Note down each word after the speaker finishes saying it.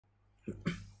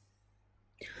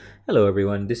Hello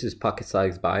everyone, this is Pocket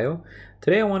Size Bio.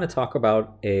 Today I want to talk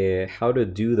about how to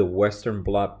do the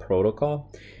Westernblot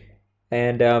protocol.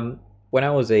 And when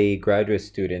I was a graduate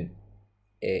student,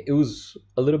 it was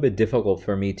a little bit difficult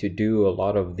for me to do a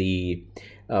lot of the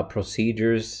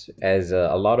procedures, as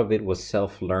a lot of it was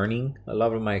self-learning. A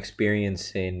lot of my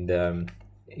experience in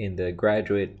the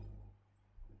graduate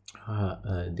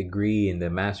degree, in the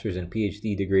master's and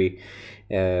PhD degree,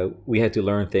 we had to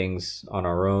learn things on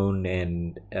our own,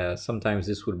 and sometimes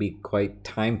this would be quite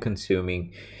time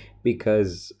consuming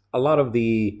because a lot of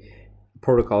the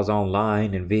protocols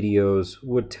online and videos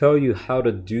would tell you how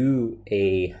to do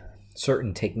a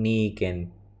certain technique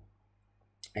and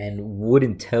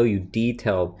wouldn't tell you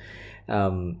detailed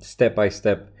step by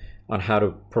step on how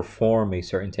to perform a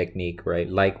certain technique, right?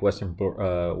 Like Western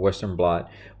blot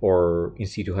or in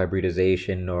situ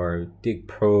hybridization or dig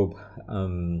probe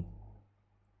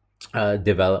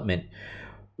development,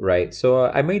 right? So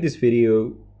I made this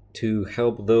video to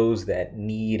help those that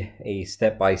need a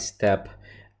step by step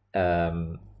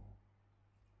a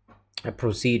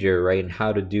procedure, right? And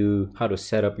how to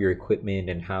set up your equipment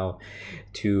and how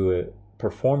to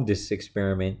perform this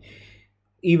experiment,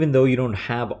 even though you don't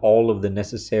have all of the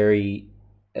necessary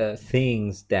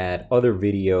things that other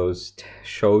videos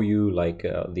show you, like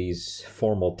these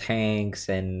formal tanks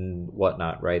and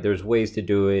whatnot, right? There's ways to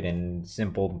do it, and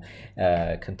simple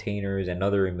containers and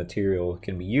other material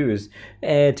can be used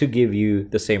to give you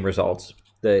the same results.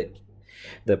 The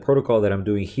protocol that I'm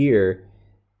doing here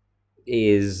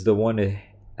is the one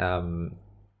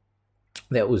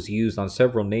that was used on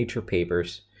several Nature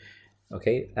papers,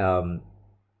 okay,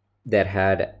 that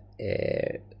had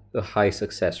a high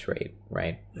success rate,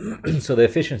 right? So the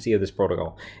efficiency of this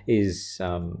protocol is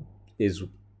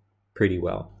pretty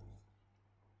well.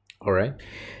 All right.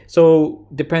 So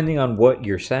depending on what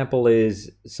your sample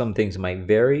is, some things might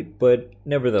vary, but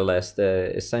nevertheless,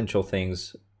 the essential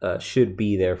things should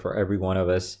be there for every one of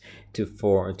us to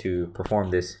perform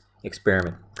this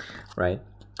experiment, right?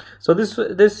 So this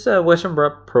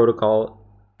Westernblot protocol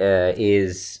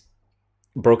is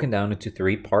broken down into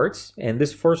three parts, and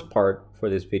this first part for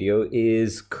this video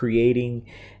is obtaining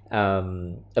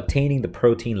the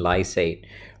protein lysate,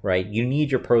 right? You need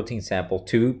your protein sample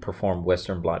to perform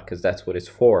Westernblot because that's what it's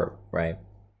for, right?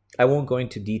 I won't go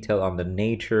into detail on the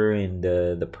nature and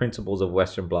the principles of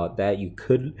Westernblot that you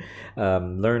could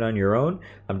learn on your own.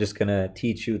 I'm just gonna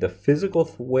teach you the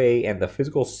physical way and the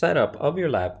physical setup of your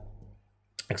lab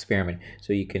experiment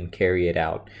so you can carry it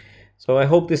out. So I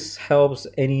hope this helps.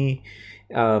 Any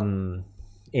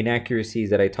inaccuracies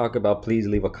that I talk about, please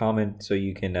leave a comment so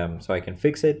you can so I can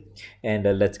fix it, and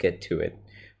let's get to it,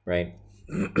 right?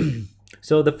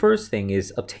 So the first thing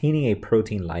is obtaining a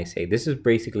protein lysate. This is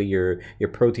basically your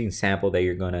protein sample that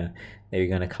you're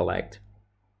gonna collect,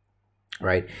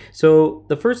 right? So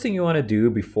the first thing you want to do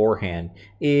beforehand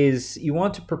is you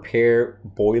want to prepare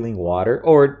boiling water,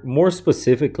 or more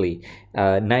specifically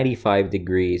 95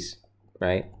 degrees,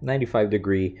 right? 95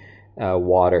 degree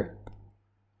water.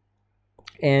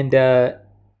 And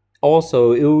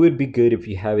also, it would be good if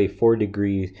you have a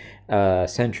 4-degree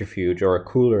centrifuge or a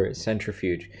cooler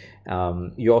centrifuge.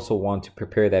 You also want to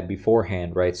prepare that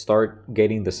beforehand, right? Start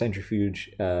getting the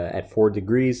centrifuge at 4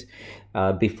 degrees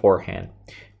beforehand,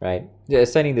 right?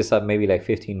 Setting this up maybe like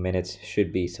 15 minutes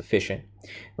should be sufficient,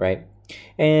 right?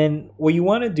 And what you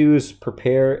want to do is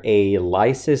prepare a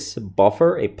lysis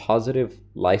buffer, a positive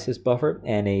lysis buffer,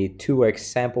 and a 2x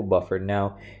sample buffer.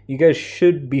 Now, you guys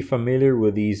should be familiar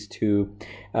with these two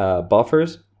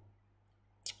buffers.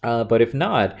 But if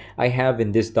not, I have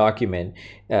in this document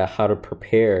how to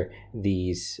prepare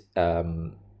these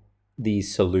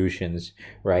solutions,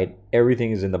 right?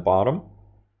 Everything is in the bottom,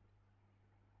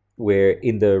 where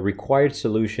in the required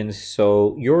solutions.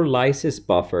 So your lysis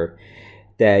buffer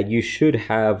that you should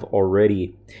have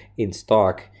already in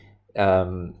stock,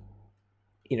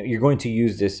 you're going to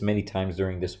use this many times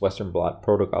during this Westernblot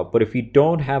protocol. But if you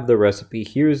don't have the recipe,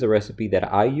 here's the recipe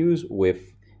that I use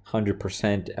with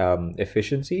 100%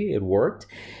 efficiency. It worked.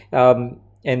 And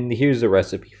here's the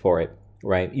recipe for it,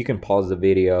 right? You can pause the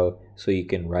video so you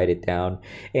can write it down.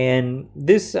 And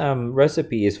this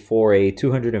recipe is for a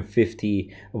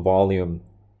 250 volume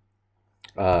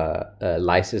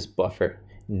lysis buffer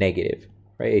negative,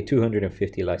 right? A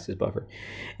 250 lysis buffer.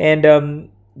 And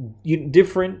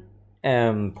different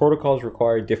protocols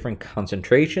require different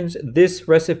concentrations. This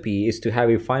recipe is to have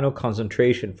a final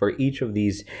concentration for each of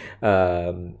these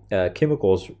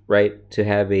chemicals, right? To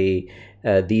have a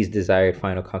these desired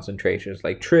final concentrations.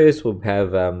 Like tris will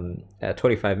have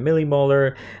 25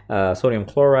 millimolar, sodium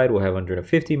chloride will have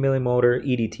 150 millimolar,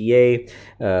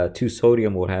 EDTA, 2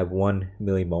 sodium will have 1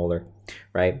 millimolar,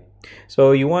 right?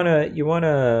 So you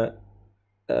wanna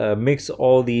mix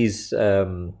all these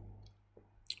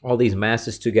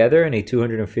masses together in a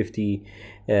 250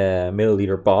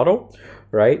 milliliter bottle,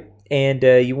 right? And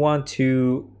you want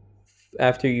to,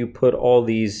 after you put all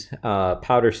these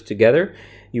powders together,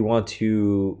 you want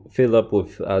to fill up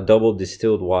with double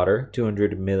distilled water,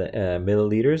 200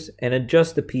 milliliters, and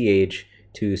adjust the pH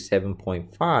to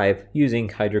 7.5 using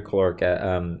hydrochloric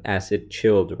acid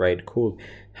chilled, right? Cooled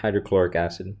hydrochloric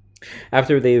acid.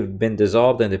 After they've been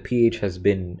dissolved and the pH has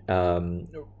been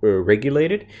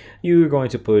regulated, you're going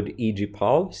to put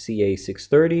EGPOL,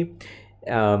 Ca630,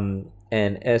 and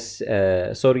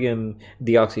sodium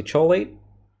deoxycholate,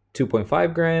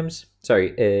 2.5 grams.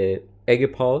 Sorry,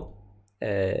 Egipol,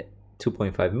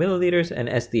 2.5 milliliters, and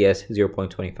SDS,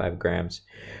 0.25 grams,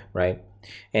 right?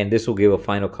 And this will give a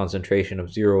final concentration of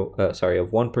 1%,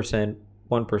 1%,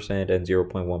 and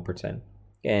 0.1%.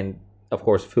 And of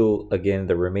course, fill again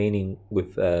the remaining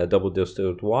with double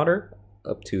distilled water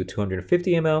up to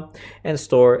 250 ml and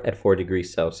store at 4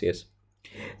 degrees Celsius.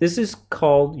 This is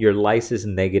called your lysis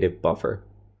negative buffer,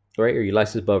 right? Or your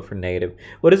lysis buffer negative.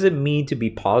 What does it mean to be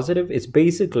positive? It's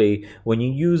basically when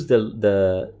you use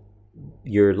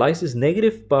your lysis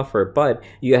negative buffer, but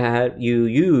you add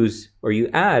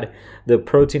the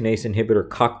proteinase inhibitor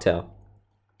cocktail,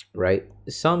 right?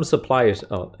 Some suppliers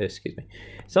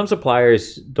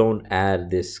don't add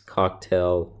this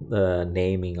cocktail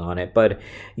naming on it, but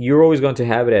you're always going to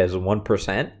have it as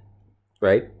 1%,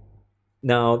 right?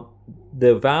 Now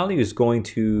the value is going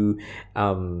to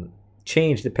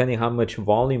change depending how much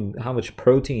volume, how much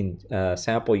protein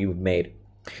sample you've made,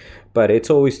 but it's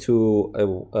always to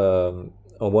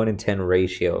a 1 in 10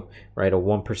 ratio, right? A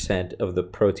 1% of the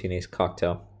proteinase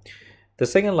cocktail. The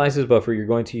second lysis buffer you're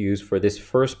going to use for this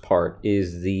first part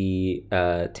is the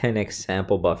 10x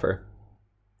sample buffer.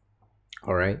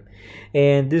 All right.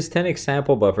 And this 10x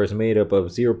sample buffer is made up of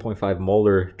 0.5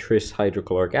 molar tris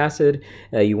hydrochloric acid.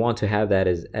 You want to have that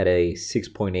at a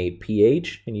 6.8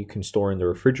 pH, and you can store in the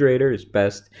refrigerator is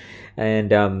best.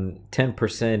 And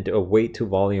 10% of weight to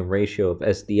volume ratio of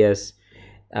SDS,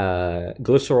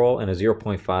 glycerol, and a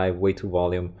 0.5 weight to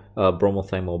volume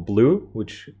bromothiamyl blue,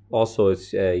 which also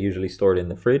is usually stored in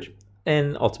the fridge,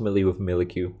 and ultimately with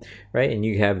milicu, right? And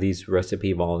you have these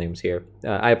recipe volumes here.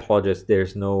 I apologize,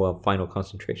 there's no final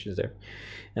concentrations there.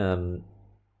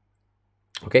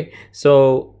 Okay,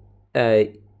 so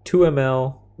 2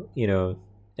 ml,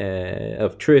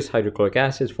 of tris hydrochloric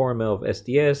acid, 4 ml of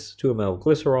SDS, 2 ml of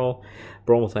glycerol,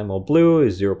 bromothiamyl blue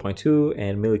is 0.2,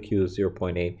 and milicu is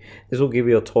 0.8. This will give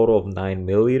you a total of 9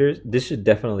 milliliters. This should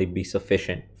definitely be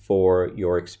sufficient for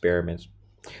your experiments,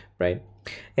 right?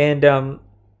 And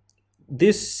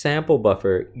this sample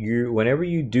buffer, whenever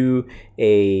you do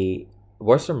a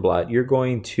Western blot, you're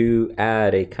going to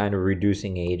add a kind of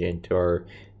reducing agent, or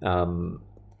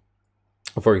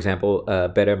for example,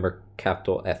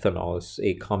 beta-mercaptol ethanol is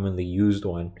a commonly used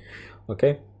one.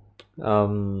 Okay,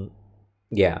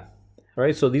 yeah. All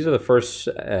right, so these are the first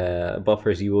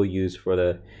buffers you will use for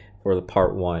the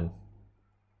part 1.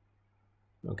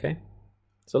 Okay,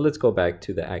 so let's go back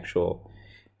to the actual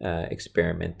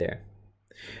experiment there.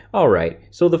 All right,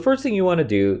 so the first thing you want to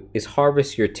do is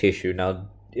harvest your tissue. Now,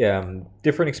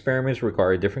 different experiments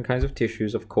require different kinds of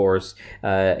tissues, of course.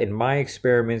 In my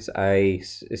experiments,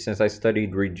 since I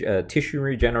studied tissue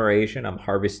regeneration, I'm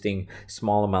harvesting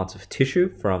small amounts of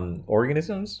tissue from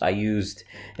organisms.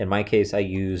 In my case, I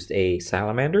used a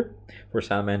salamander for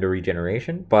salamander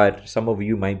regeneration, but some of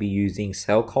you might be using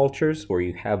cell cultures where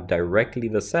you have directly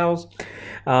the cells.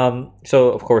 So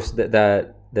of course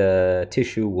the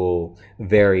tissue will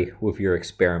vary with your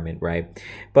experiment, right?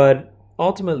 But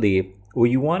ultimately, what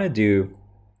you want to do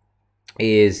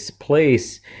is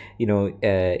place,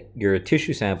 your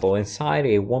tissue sample inside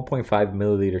a 1.5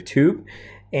 milliliter tube,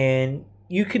 and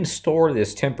you can store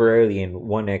this temporarily in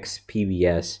 1x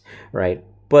PBS, right?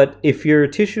 But if your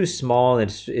tissue is small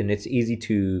and it's easy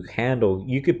to handle,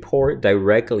 you could pour it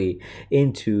directly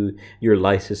into your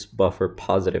lysis buffer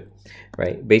positive,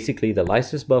 right? Basically, the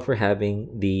lysis buffer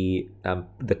having the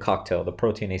cocktail, the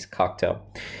proteinase cocktail.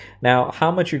 Now,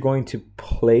 how much you're going to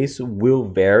place will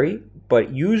vary,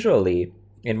 but usually,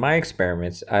 in my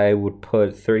experiments, I would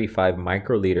put 35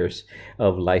 microliters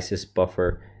of lysis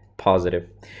buffer positive,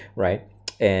 right?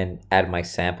 And add my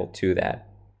sample to that.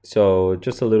 So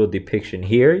just a little depiction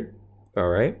here. All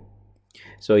right.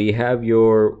 So you have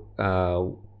your 1.5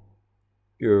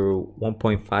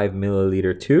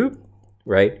 milliliter tube,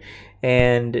 right?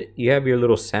 And you have your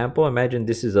little sample. Imagine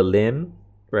this is a limb,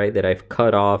 right, that I've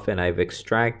cut off and I've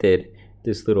extracted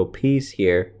this little piece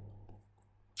here.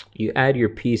 You add your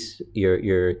piece,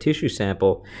 your tissue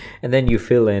sample, and then you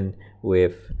fill in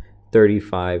with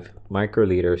 35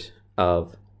 microliters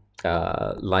of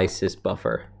lysis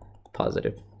buffer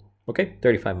positive. Okay,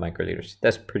 35 microliters.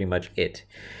 That's pretty much it.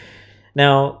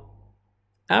 Now,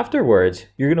 afterwards,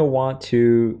 you're going to want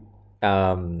to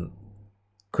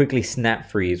quickly snap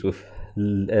freeze with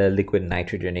liquid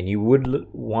nitrogen, and you would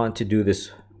want to do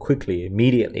this quickly,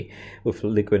 immediately with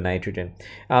liquid nitrogen.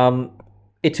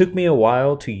 It took me a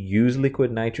while to use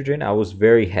liquid nitrogen. I was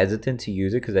very hesitant to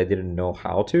use it because I didn't know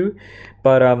how to,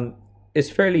 but it's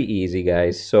fairly easy,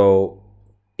 guys. So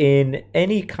in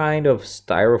any kind of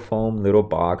styrofoam little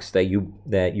box that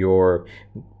your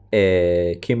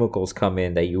chemicals come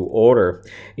in that you order,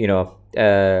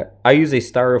 I use a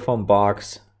styrofoam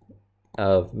box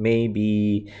of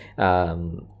maybe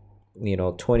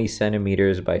 20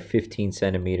 centimeters by 15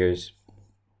 centimeters.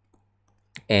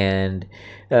 And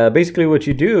basically what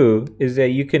you do is that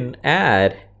you can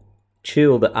add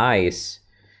chilled ice,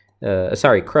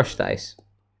 crushed ice,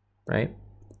 right?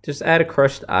 Just add a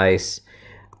crushed ice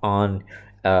on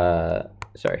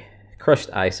crushed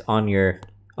ice on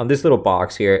this little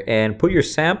box here, and put your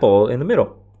sample in the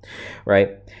middle,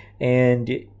 right?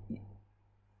 And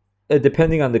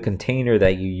depending on the container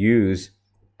that you use,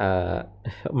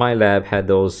 my lab had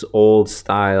those old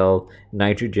style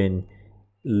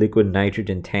liquid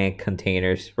nitrogen tank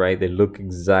containers, right? They look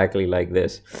exactly like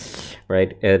this,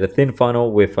 right? The thin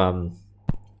funnel with a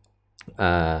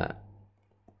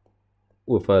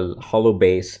hollow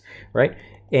base, right?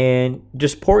 And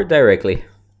just pour it directly,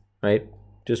 right?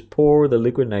 Just pour the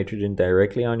liquid nitrogen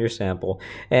directly on your sample,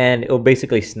 and it'll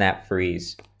basically snap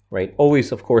freeze, right?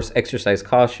 Always, of course, exercise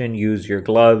caution. Use your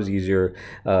gloves, use your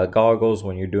goggles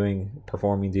when you're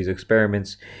performing these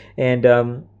experiments, and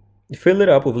fill it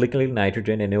up with liquid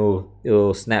nitrogen, and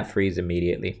it'll snap freeze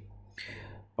immediately.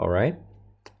 All right.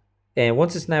 And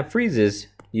once it snap freezes,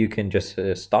 you can just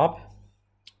stop.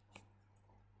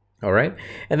 All right.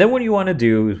 And then what you want to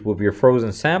do with your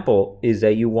frozen sample is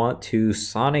that you want to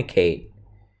sonicate.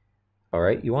 All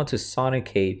right. You want to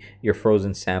sonicate your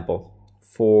frozen sample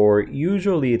for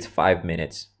usually it's 5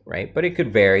 minutes, right? But it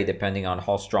could vary depending on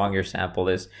how strong your sample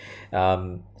is.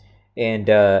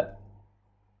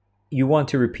 You want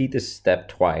to repeat this step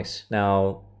twice.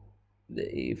 Now,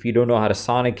 if you don't know how to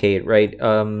sonicate, right,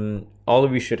 all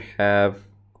of you should have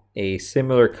a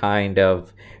similar kind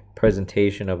of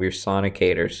presentation of your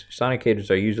sonicators. Sonicators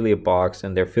are usually a box,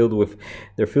 and they're filled with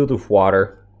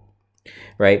water,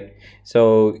 right?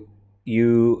 So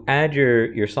you add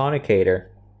your sonicator.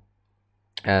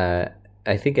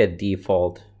 I think at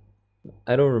default,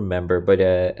 I don't remember, but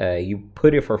you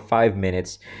put it for 5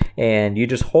 minutes, and you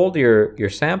just hold your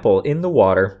sample in the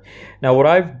water. Now, what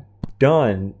I've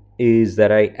done is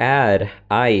that I add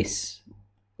ice.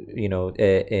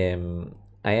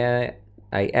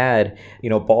 I add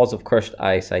balls of crushed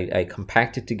ice. I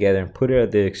compact it together and put it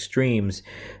at the extremes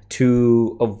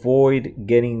to avoid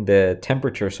getting the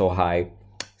temperature so high,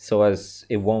 so as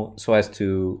it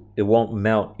won't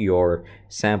melt your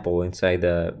sample inside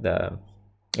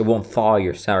it won't thaw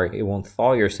your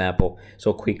sample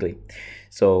so quickly.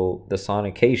 So the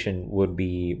sonication would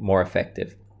be more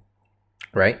effective,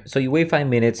 right? So you wait 5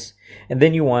 minutes, and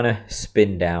then you want to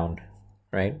spin down,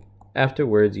 right?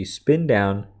 Afterwards, you spin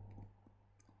down,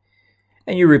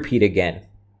 and you repeat again.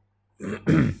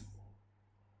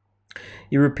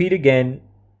 You repeat again,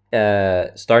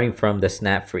 starting from the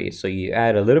snap freeze. So you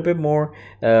add a little bit more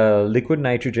liquid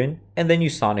nitrogen, and then you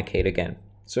sonicate again.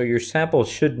 So your sample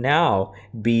should now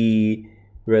be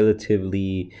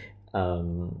relatively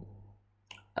kind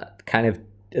of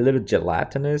a little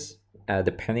gelatinous,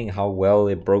 depending how well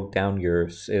it broke down your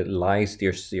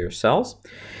cells.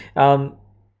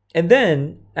 And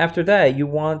then after that, you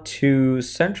want to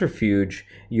centrifuge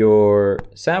your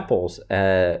samples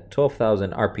at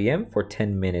 12,000 RPM for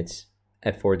 10 minutes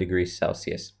at 4 degrees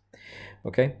Celsius.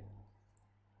 Okay.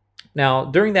 Now,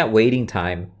 during that waiting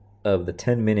time of the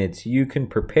 10 minutes, you can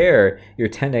prepare your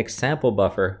 10x sample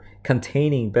buffer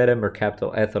containing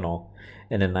beta-mercaptan ethanol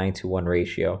in a 9:1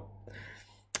 ratio.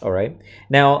 All right.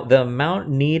 Now, the amount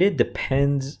needed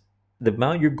depends. The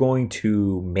amount you're going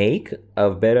to make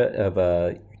of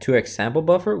a 2x sample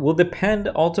buffer will depend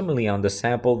ultimately on the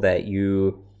sample that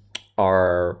you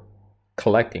are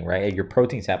collecting, right? Your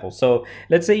protein sample. So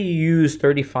let's say you use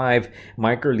 35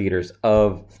 microliters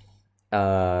of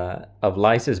of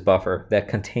lysis buffer that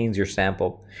contains your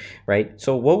sample, right?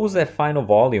 So what was that final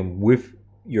volume with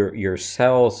your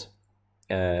cells,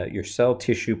 your cell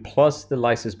tissue plus the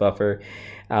lysis buffer?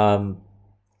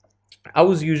 I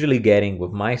was usually getting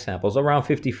with my samples around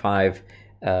 55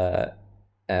 uh,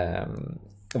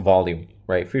 volume,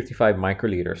 right? 55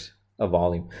 microliters of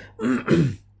volume.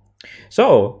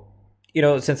 So,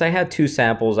 since I had two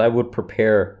samples, I would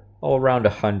prepare all around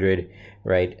 100,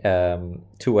 right?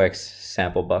 2x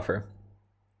sample buffer.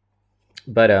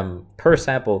 But per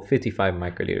sample, 55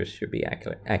 microliters should be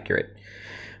accurate,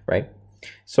 right?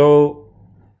 So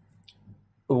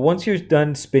once you're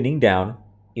done spinning down,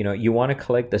 you want to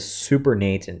collect the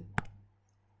supernatant.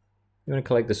 You want to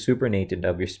collect the supernatant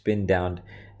of your spin down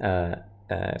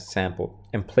sample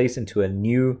and place into a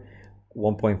new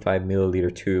 1.5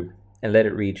 milliliter tube and let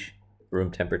it reach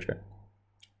room temperature.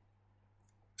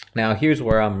 Now here's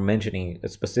where I'm mentioning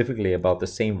specifically about the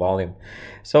same volume.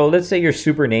 So let's say your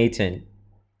supernatant,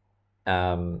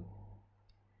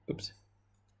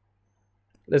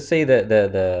 let's say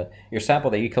that your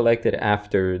sample that you collected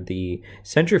after the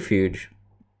centrifuge,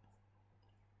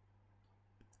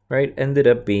 right, ended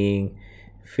up being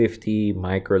 50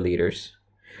 microliters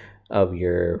of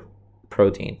your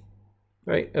protein,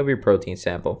 right, of your protein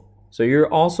sample. So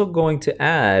you're also going to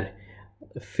add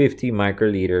 50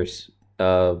 microliters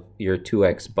of your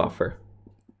 2x buffer.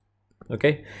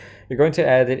 Okay, you're going to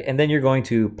add it, and then you're going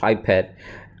to pipette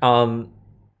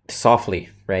softly,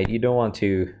 right? You don't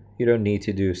need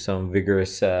to do some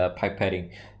vigorous pipetting.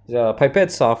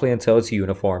 Pipette softly until it's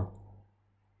uniform.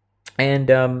 And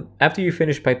after you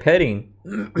finish pipetting,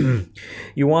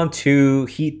 you want to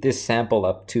heat this sample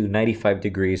up to 95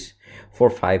 degrees for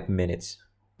 5 minutes,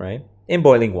 right? In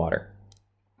boiling water.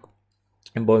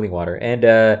 And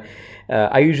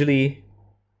I usually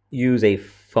use a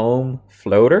foam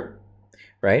floater,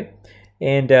 right?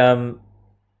 And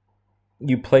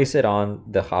you place it on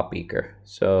the hot beaker.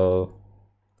 So,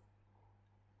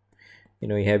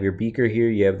 you have your beaker here,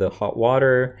 you have the hot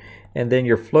water, and then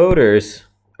your floaters,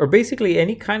 or basically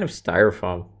any kind of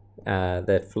styrofoam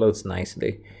that floats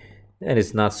nicely and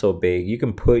it's not so big. You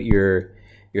can put your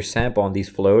sample on these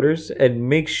floaters and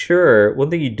make sure, one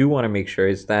thing you do want to make sure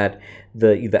is that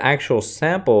the actual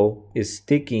sample is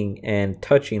sticking and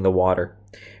touching the water,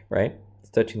 right?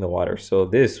 It's touching the water. So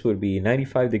this would be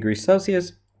 95 degrees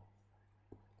Celsius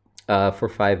for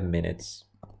 5 minutes.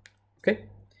 Okay,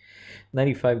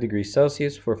 95 degrees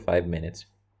Celsius for 5 minutes.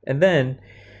 And then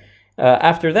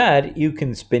after that, you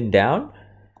can spin down,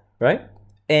 right?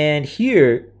 And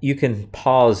here you can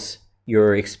pause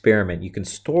your experiment. You can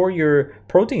store your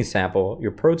protein sample,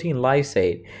 your protein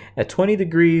lysate, at 20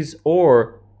 degrees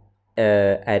or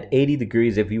at 80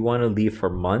 degrees if you want to leave for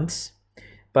months.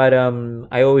 But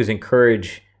I always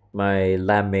encourage my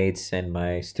lab mates and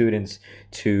my students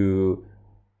to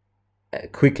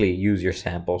quickly use your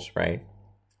samples, right?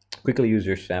 Quickly use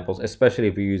your samples, especially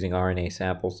if you're using RNA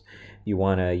samples. You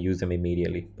want to use them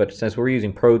immediately. But since we're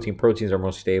using proteins are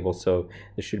more stable, so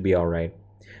it should be all right.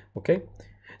 Okay,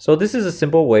 so this is a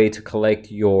simple way to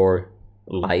collect your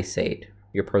lysate,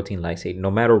 your protein lysate, no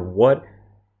matter what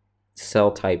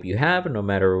cell type you have, no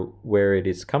matter where it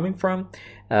is coming from.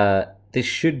 This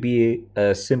should be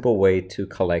a simple way to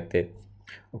collect it.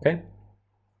 Okay,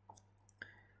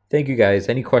 thank you guys.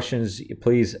 Any questions,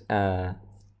 please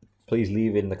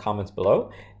leave in the comments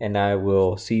below, and I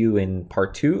will see you in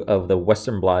part 2 of the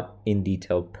Westernblot in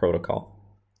detail protocol.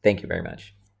 Thank you very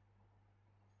much.